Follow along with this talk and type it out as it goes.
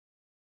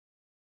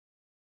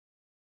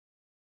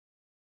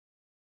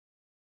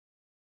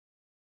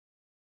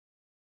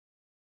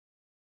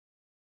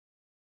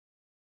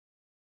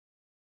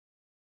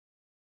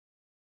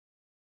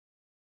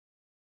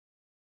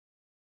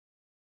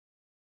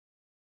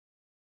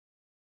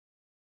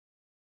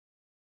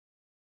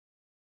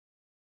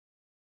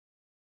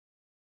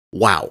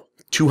Wow,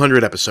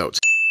 200 episodes.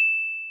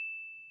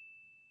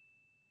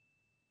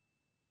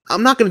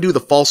 I'm not going to do the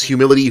false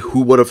humility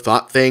who would have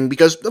thought thing,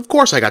 because of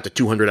course I got to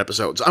 200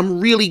 episodes. I'm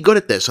really good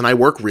at this and I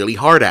work really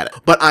hard at it.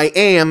 But I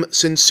am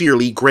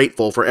sincerely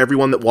grateful for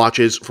everyone that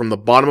watches. From the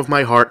bottom of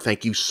my heart,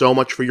 thank you so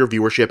much for your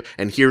viewership,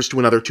 and here's to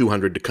another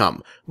 200 to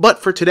come. But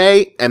for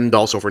today, and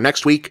also for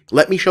next week,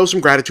 let me show some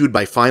gratitude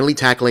by finally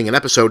tackling an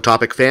episode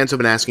topic fans have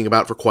been asking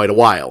about for quite a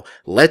while.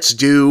 Let's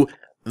do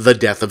the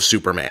death of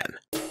Superman.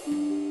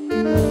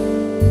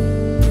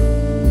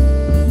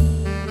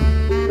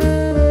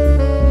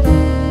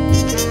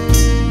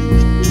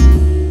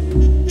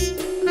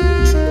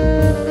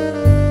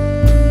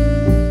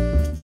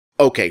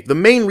 Okay, the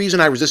main reason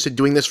I resisted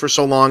doing this for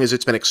so long is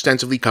it's been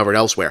extensively covered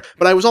elsewhere,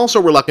 but I was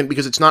also reluctant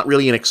because it's not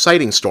really an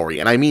exciting story,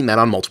 and I mean that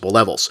on multiple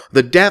levels.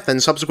 The death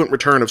and subsequent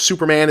return of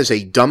Superman is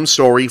a dumb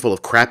story full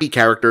of crappy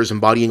characters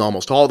embodying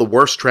almost all the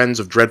worst trends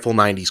of dreadful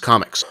 90s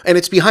comics. And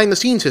its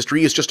behind-the-scenes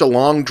history is just a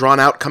long,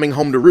 drawn-out coming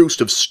home to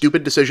roost of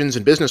stupid decisions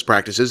and business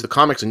practices the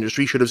comics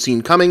industry should have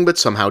seen coming but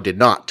somehow did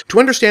not. To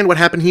understand what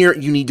happened here,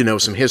 you need to know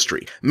some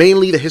history.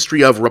 Mainly the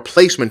history of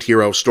replacement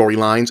hero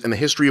storylines and the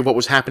history of what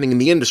was happening in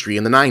the industry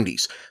in the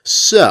 90s.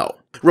 So,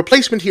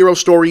 replacement hero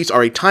stories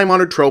are a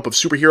time-honored trope of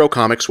superhero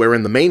comics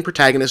wherein the main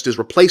protagonist is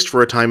replaced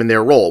for a time in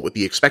their role, with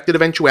the expected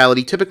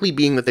eventuality typically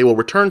being that they will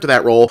return to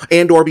that role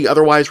and/or be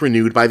otherwise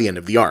renewed by the end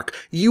of the arc.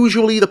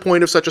 Usually, the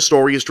point of such a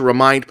story is to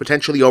remind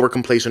potentially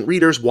over-complacent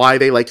readers why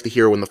they liked the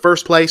hero in the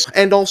first place,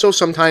 and also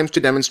sometimes to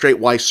demonstrate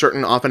why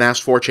certain often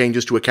asked-for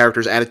changes to a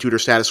character's attitude or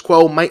status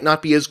quo might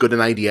not be as good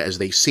an idea as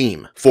they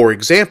seem. For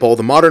example,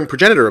 the modern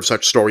progenitor of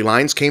such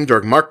storylines came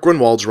during Mark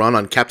Gruenwald's run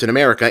on Captain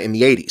America in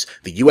the 80s.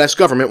 The US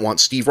government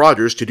wants Steve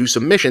Rogers to do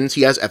some missions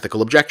he has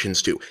ethical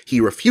objections to. He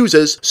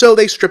refuses, so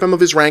they strip him of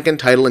his rank and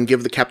title and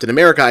give the Captain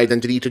America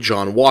identity to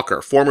John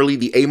Walker, formerly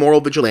the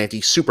amoral vigilante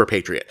Super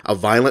Patriot, a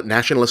violent,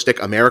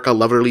 nationalistic,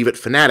 America-love-it-or-leave-it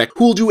fanatic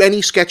who'll do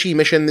any sketchy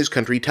mission this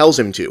country tells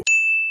him to.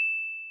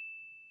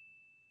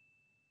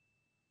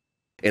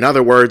 In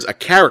other words, a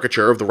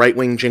caricature of the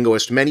right-wing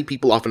jingoist many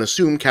people often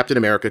assume Captain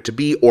America to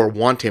be or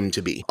want him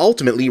to be.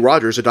 Ultimately,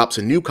 Rogers adopts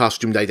a new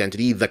costumed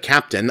identity, the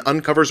Captain,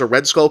 uncovers a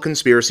Red Skull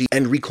conspiracy,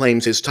 and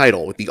reclaims his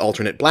title, with the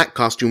alternate black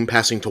costume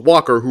passing to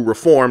Walker, who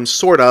reforms,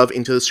 sort of,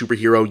 into the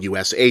superhero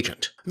US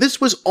agent.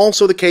 This was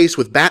also the case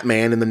with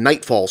Batman in the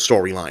Nightfall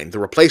storyline. The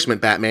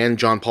replacement Batman,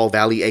 John Paul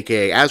Valley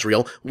aka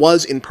Azrael,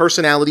 was, in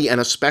personality and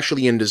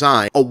especially in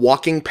design, a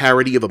walking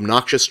parody of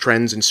obnoxious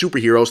trends in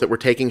superheroes that were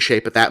taking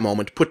shape at that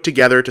moment, put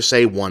together to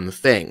say one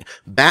thing: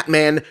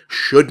 Batman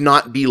should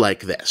not be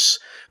like this.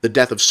 The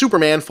death of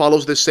Superman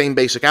follows this same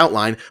basic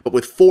outline, but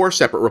with 4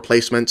 separate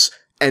replacements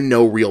and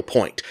no real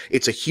point.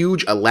 It's a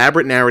huge,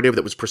 elaborate narrative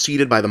that was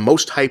preceded by the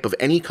most hype of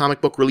any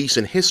comic book release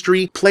in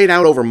history, played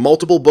out over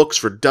multiple books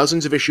for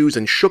dozens of issues,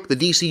 and shook the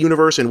DC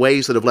universe in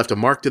ways that have left a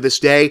mark to this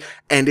day,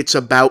 and it's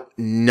about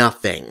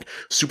nothing.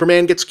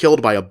 Superman gets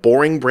killed by a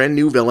boring brand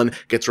new villain,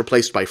 gets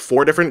replaced by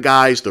 4 different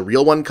guys, the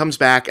real one comes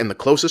back, and the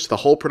closest the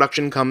whole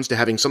production comes to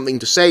having something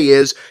to say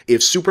is,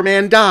 if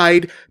Superman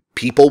died,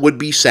 people would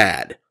be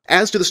sad.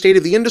 As to the state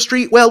of the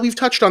industry, well, we've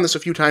touched on this a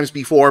few times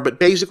before, but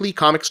basically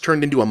comics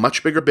turned into a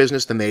much bigger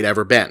business than they'd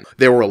ever been.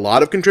 There were a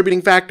lot of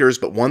contributing factors,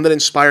 but one that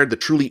inspired the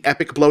truly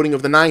epic bloating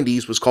of the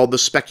 90s was called the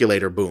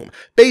speculator boom.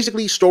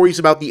 Basically, stories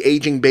about the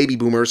aging baby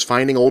boomers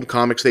finding old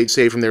comics they'd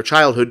saved from their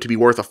childhood to be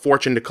worth a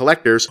fortune to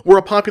collectors were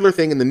a popular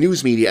thing in the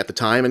news media at the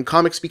time, and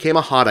comics became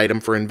a hot item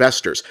for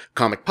investors.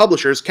 Comic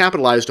publishers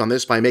capitalized on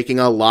this by making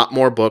a lot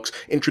more books,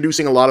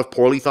 introducing a lot of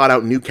poorly thought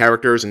out new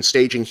characters, and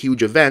staging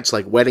huge events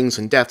like weddings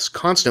and deaths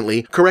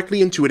constantly, correctly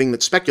intuiting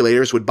that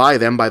speculators would buy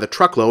them by the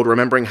truckload,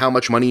 remembering how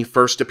much money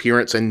first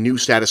appearance and new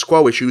status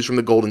quo issues from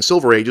the Gold and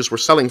Silver Ages were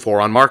selling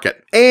for on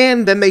market.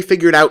 And then they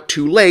figured out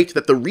too late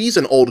that the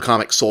reason old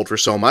comics sold for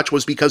so much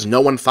was because no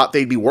one thought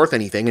they'd be worth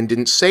anything and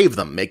didn't save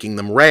them, making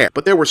them rare.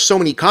 But there were so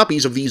many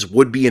copies of these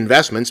would-be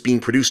investments being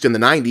produced in the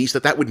 90s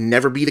that would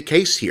never be the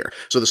case here,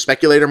 so the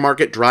speculator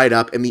market dried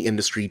up and the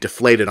industry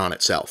deflated on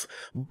itself.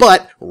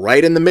 But,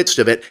 right in the midst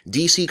of it,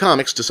 DC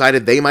Comics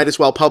decided they might as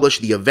well publish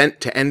the event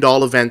to end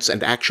all events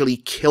and actually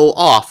kill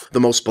off the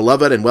most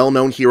beloved and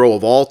well-known hero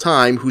of all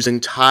time, whose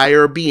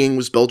entire being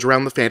was built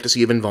around the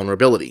fantasy of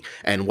invulnerability.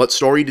 And what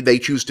story did they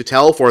choose to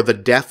tell for the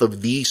death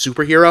of the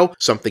superhero?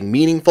 Something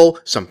meaningful,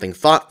 something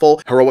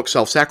thoughtful, heroic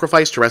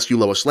self-sacrifice to rescue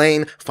Lois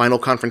Lane, final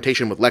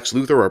confrontation with Lex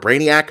Luthor or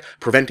Brainiac,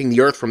 preventing the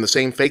Earth from the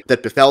same fate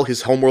that befell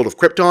his homeworld of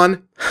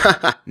Krypton?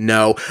 Haha,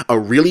 no. A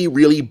really,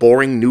 really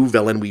boring new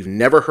villain we've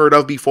never heard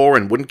of before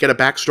and wouldn't get a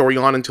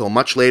backstory on until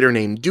much later,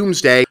 named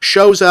Doomsday,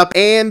 shows up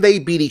and they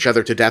beat each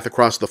other to death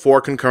across the 4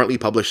 concurrently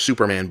published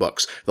Superman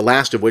books, the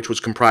last of which was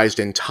comprised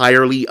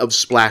entirely of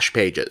splash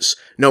pages.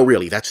 No,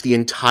 really, that's the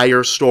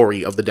entire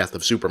story of the death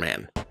of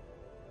Superman.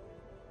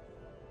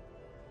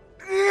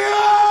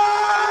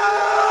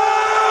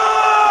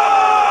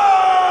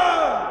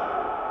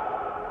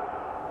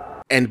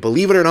 And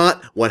believe it or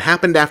not, what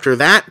happened after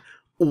that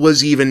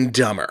was even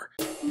dumber.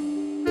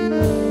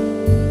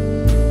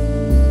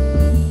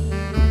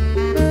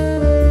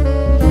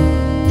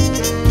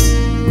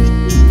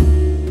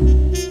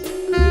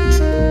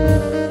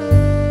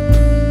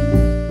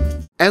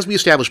 As we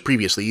established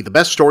previously, the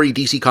best story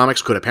DC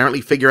Comics could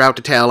apparently figure out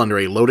to tell under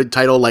a loaded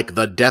title like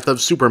The Death of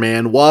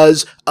Superman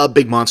was a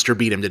big monster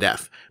beat him to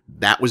death.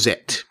 That was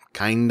it.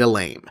 Kinda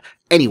lame.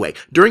 Anyway,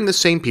 during this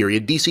same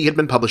period, DC had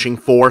been publishing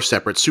 4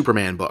 separate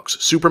Superman books: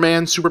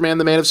 Superman, Superman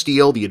the Man of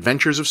Steel, The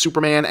Adventures of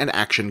Superman, and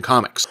Action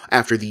Comics.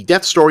 After the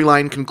Death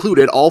storyline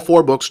concluded, all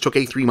 4 books took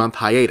a 3-month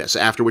hiatus,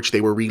 after which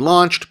they were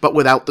relaunched, but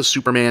without the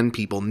Superman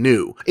people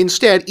knew.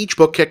 Instead, each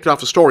book kicked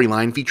off a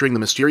storyline featuring the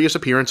mysterious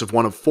appearance of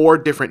one of 4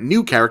 different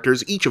new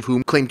characters, each of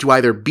whom claimed to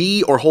either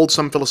be or hold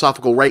some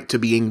philosophical right to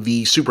being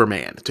the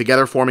Superman,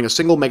 together forming a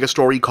single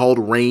megastory called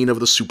Reign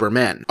of the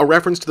Supermen, a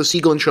reference to the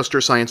Siegel and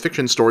Shuster science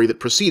fiction story that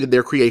preceded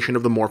their creation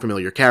of the more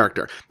familiar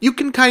character. You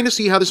can kinda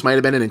see how this might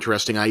have been an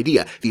interesting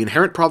idea. The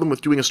inherent problem with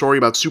doing a story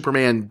about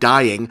Superman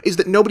dying is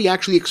that nobody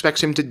actually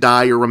expects him to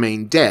die or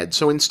remain dead,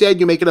 so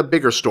instead you make it a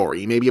bigger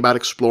story, maybe about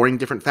exploring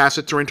different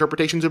facets or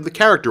interpretations of the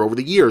character over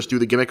the years through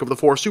the gimmick of the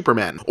 4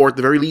 Supermen, or at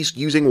the very least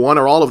using one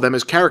or all of them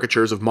as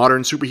caricatures of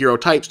modern superhero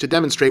types to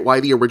demonstrate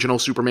why the original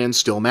Superman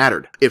still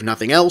mattered. If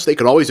nothing else, they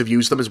could always have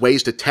used them as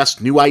ways to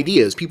test new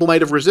ideas people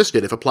might have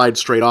resisted if applied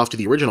straight off to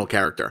the original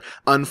character.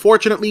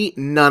 Unfortunately,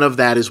 none of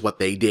that is what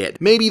they did.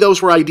 Maybe those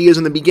were ideas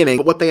in the beginning,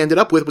 but what they ended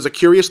up with was a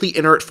curiously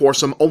inert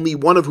foursome, only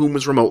one of whom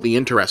was remotely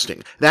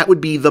interesting. That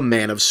would be the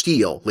Man of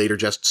Steel, later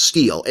just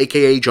Steel,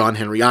 aka John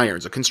Henry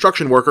Irons, a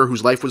construction worker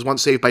whose life was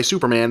once saved by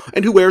Superman,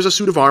 and who wears a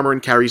suit of armor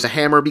and carries a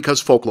hammer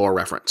because folklore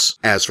reference.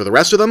 As for the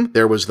rest of them,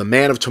 there was the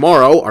Man of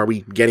Tomorrow, are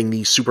we getting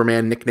the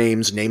Superman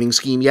nicknames naming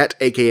scheme yet,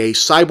 aka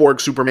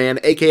Cyborg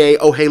Superman, aka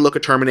Oh Hey Look a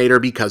Terminator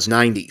because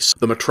 90s.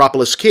 The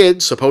Metropolis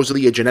Kid,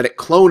 supposedly a genetic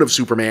clone of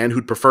Superman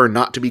who'd prefer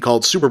not to be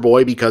called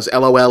Superboy because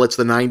LOL it's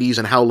the 90s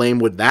and how lame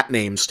would that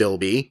name still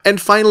be. And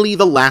finally,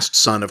 the Last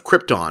Son of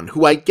Krypton,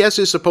 who I guess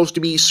is supposed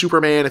to be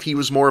Superman if he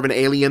was more of an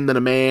alien than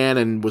a man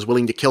and was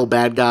willing to kill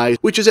bad guys,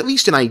 which is at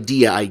least an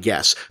idea, I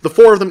guess. The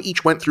 4 of them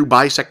each went through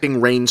bisecting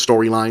Reign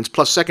storylines,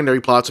 plus secondary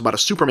plots about a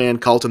Superman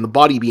cult and the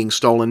body being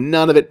stolen,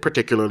 none of it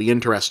particularly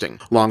interesting.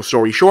 Long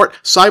story short,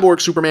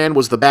 Cyborg Superman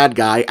was the bad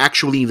guy,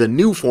 actually the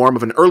new form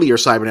of an earlier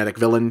cybernetic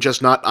villain,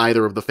 just not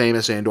either of the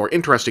famous and or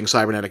interesting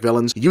cybernetic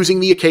villains, using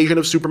the occasion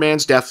of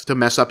Superman's death to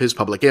mess up his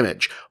public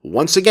image.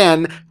 Once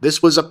again,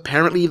 this was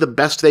apparently the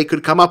best they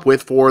could come up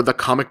with for the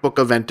comic book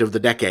event of the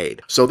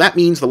decade. So that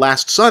means the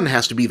Last Son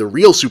has to be the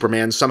real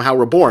Superman somehow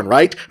reborn,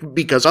 right?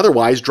 Because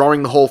otherwise,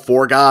 drawing the whole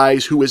 4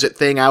 guys, who is it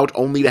thing out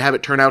only to have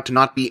it turn out to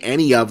not be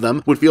any of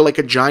them would feel like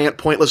a giant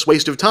pointless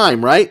waste of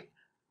time, right?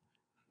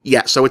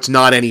 Yeah, so it's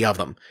not any of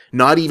them.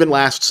 Not even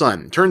Last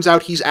Son. Turns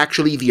out he's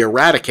actually the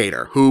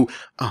Eradicator, who...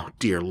 Oh,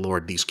 dear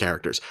lord, these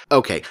characters.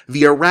 Okay,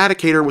 the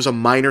Eradicator was a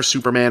minor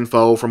Superman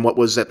foe from what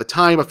was at the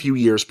time a few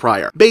years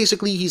prior.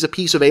 Basically, he's a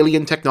piece of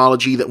alien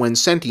technology that when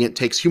sentient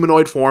takes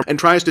humanoid form and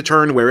tries to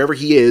turn wherever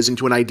he is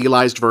into an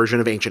idealized version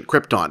of ancient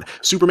Krypton.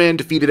 Superman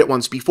defeated it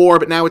once before,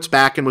 but now it's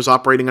back and was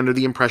operating under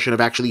the impression of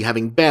actually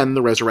having been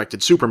the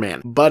resurrected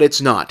Superman. But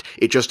it's not.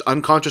 It just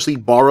unconsciously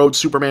borrowed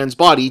Superman's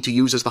body to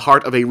use as the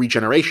heart of a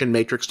regeneration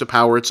matrix to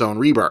power its own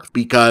rebirth,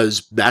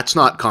 because that's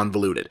not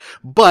convoluted.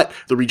 But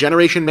the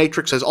regeneration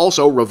matrix has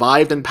also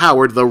revived and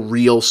powered the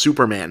real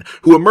Superman,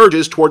 who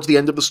emerges towards the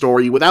end of the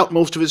story without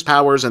most of his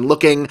powers and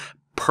looking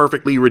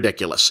perfectly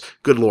ridiculous.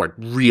 Good lord,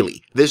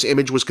 really. This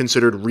image was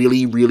considered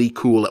really, really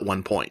cool at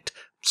one point.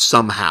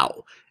 Somehow.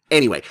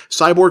 Anyway,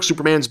 Cyborg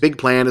Superman's big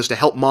plan is to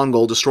help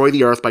Mongol destroy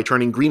the Earth by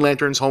turning Green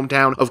Lantern's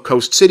hometown of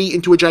Coast City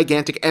into a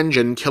gigantic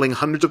engine, killing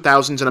hundreds of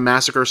thousands in a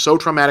massacre so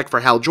traumatic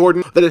for Hal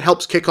Jordan that it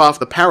helps kick off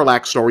the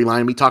Parallax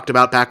storyline we talked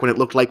about back when it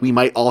looked like we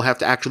might all have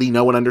to actually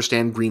know and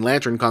understand Green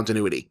Lantern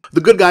continuity. The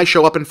good guys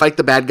show up and fight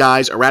the bad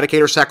guys,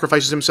 Eradicator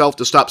sacrifices himself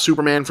to stop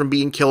Superman from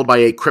being killed by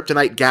a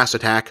kryptonite gas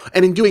attack,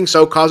 and in doing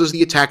so causes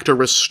the attack to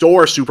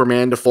restore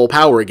Superman to full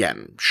power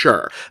again.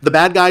 Sure. The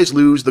bad guys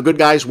lose, the good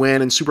guys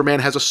win, and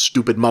Superman has a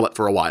stupid mullet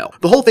for a while.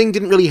 The whole thing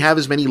didn't really have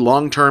as many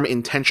long-term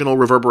intentional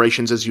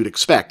reverberations as you'd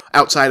expect,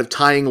 outside of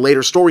tying later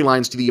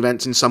storylines to the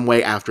events in some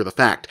way after the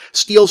fact.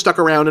 Steel stuck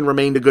around and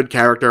remained a good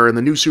character, and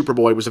the new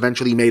Superboy was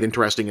eventually made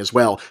interesting as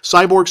well.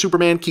 Cyborg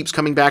Superman keeps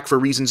coming back for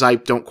reasons I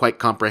don't quite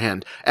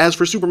comprehend. As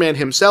for Superman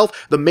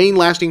himself, the main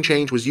lasting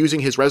change was using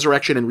his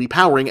resurrection and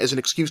repowering as an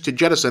excuse to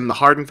jettison the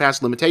hard and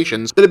fast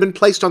limitations that had been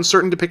placed on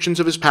certain depictions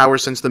of his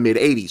powers since the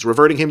mid-80s,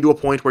 reverting him to a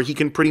point where he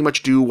can pretty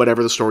much do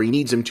whatever the story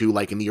needs him to,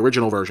 like in the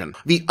original version.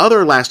 The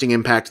other lasting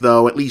impact,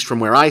 though, at least from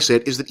where I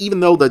sit, is that even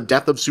though The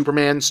Death of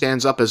Superman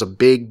stands up as a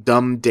big,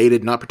 dumb,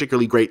 dated, not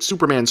particularly great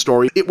Superman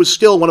story, it was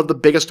still one of the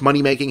biggest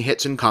money-making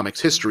hits in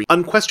comics history,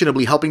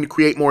 unquestionably helping to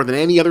create more than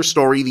any other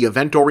story the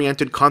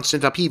event-oriented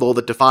constant upheaval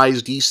that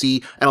defies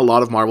DC and a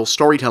lot of Marvel's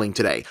storytelling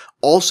today.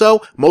 Also,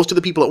 most of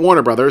the people at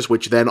Warner Brothers,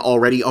 which then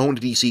already owned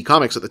DC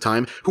Comics at the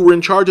time, who were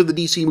in charge of the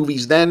DC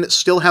movies then,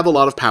 still have a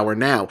lot of power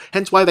now,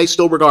 hence why they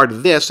still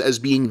regard this as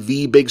being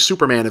the big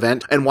Superman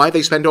event, and why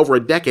they spent over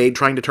a decade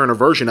trying to turn a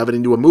version of it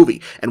into a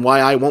movie, and why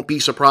I won't be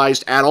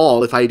surprised at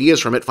all if ideas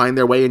from it find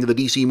their way into the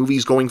DC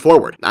movies going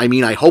forward. I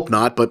mean, I hope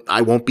not, but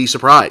I won't be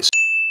surprised.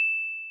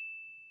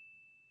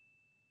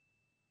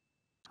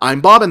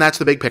 I'm Bob, and that's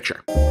The Big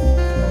Picture.